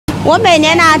我每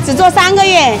年呢只做3个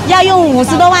月，要用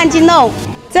50多万斤肉。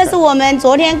这是我们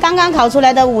昨天刚刚烤出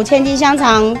来的5000斤香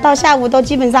肠，到下午都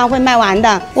基本上会卖完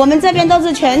的。我们这边都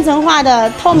是全程化的、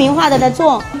透明化的在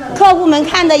做，客户们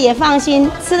看的也放心，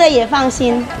吃的也放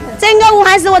心。整个武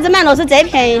汉市我这卖肉是最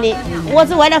便宜的，我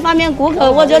是为了方便顾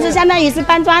客，我就是相当于是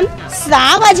搬砖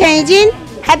，12块钱一斤，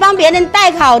还帮别人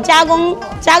代烤加工。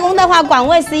加工的话，广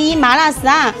味11，麻辣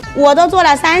12，我都做了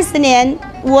30年。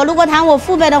我如果谈我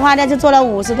父辈的话，那就做了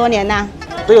50多年了。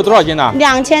这有多少斤呢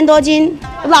？2000多斤，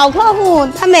老客户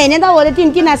他每年到我的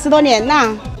订了10多年了。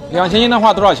2000斤的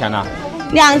话多少钱呢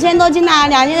？2000多斤呐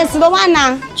，2年10多万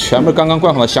呐。全部刚刚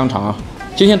灌好的香肠啊！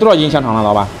今天多少斤香肠了，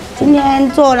老板？今天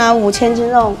做了5000斤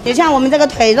肉，就像我们这个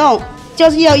腿肉，就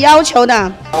是有要求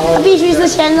的，它必须是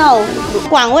鲜肉。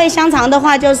广味香肠的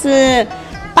话，就是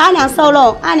8两瘦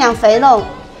肉，2两肥肉。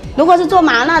如果是做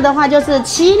麻辣的话，就是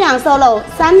7两瘦肉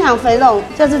，3两肥肉，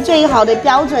这是最好的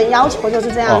标准要求，就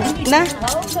是这样。那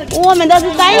我们都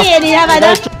是专业的，晓不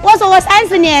得？我说我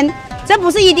30年，这不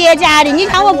是一叠加的。你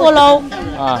看我过肉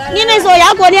啊，你们说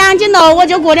要过2斤肉，我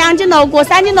就过2斤肉；过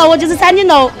3斤肉，我就是3斤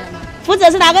肉。或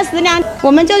者是拿个10两，我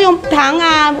们就用糖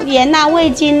啊、盐啊、味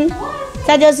精，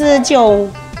再就是酒，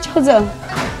就这。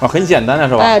哦，很简单的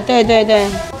是吧？对对对，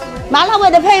麻辣味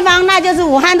的配方那就是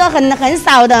武汉都很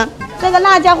少的。这个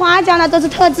辣椒、花椒呢都是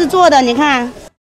特制做的，你看